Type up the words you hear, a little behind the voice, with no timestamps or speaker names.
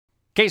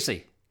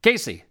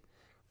Casey,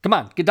 come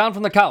on, get down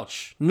from the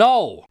couch.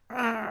 No.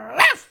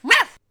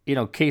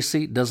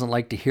 Casey doesn't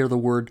like to hear the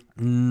word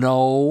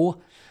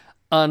no.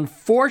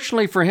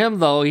 Unfortunately for him,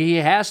 though, he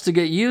has to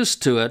get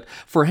used to it.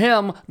 For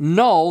him,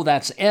 no,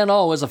 that's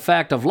N-O, is a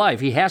fact of life.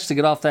 He has to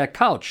get off that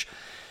couch.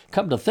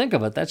 Come to think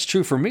of it, that's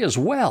true for me as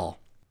well.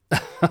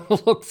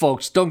 Look,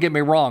 folks, don't get me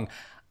wrong.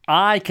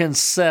 I can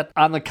sit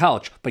on the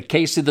couch, but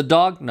Casey the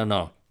dog,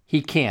 no,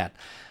 he can't.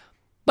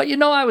 But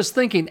I was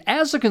thinking,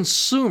 as a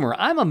consumer,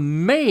 I'm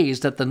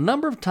amazed at the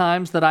number of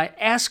times that I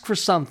ask for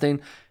something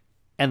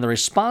and the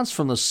response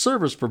from the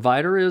service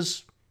provider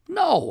is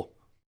no.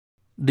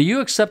 Do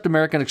you accept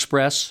American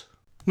Express?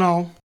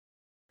 No.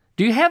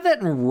 Do you have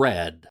that in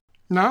red?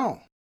 No.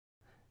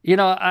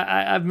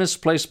 I've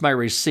misplaced my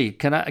receipt.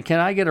 Can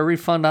I get a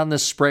refund on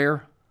this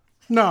sprayer?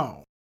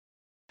 No.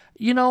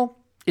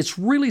 It's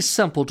really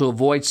simple to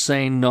avoid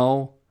saying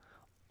no.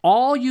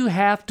 All you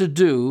have to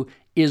do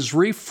is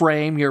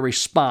reframe your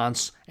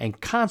response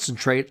and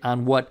concentrate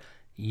on what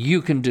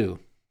you can do.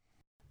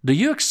 Do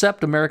you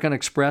accept American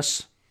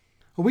Express?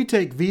 We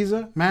take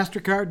Visa,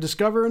 MasterCard,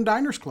 Discover, and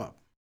Diners Club.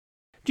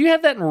 Do you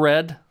have that in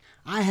red?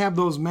 I have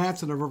those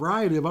mats in a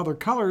variety of other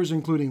colors,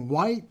 including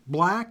white,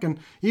 black, and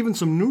even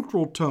some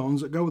neutral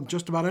tones that go with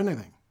just about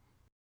anything.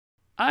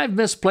 I've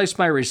misplaced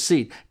my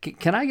receipt.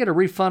 Can I get a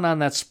refund on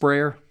that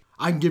sprayer?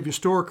 I can give you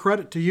store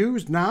credit to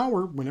use now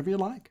or whenever you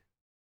like.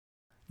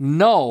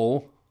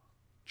 No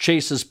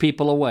chases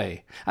people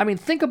away.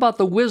 Think about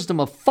the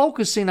wisdom of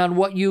focusing on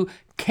what you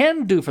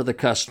can do for the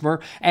customer,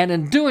 and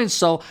in doing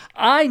so,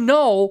 I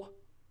know,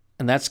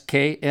 and that's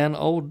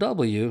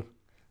K-N-O-W,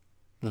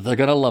 that they're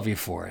going to love you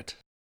for it.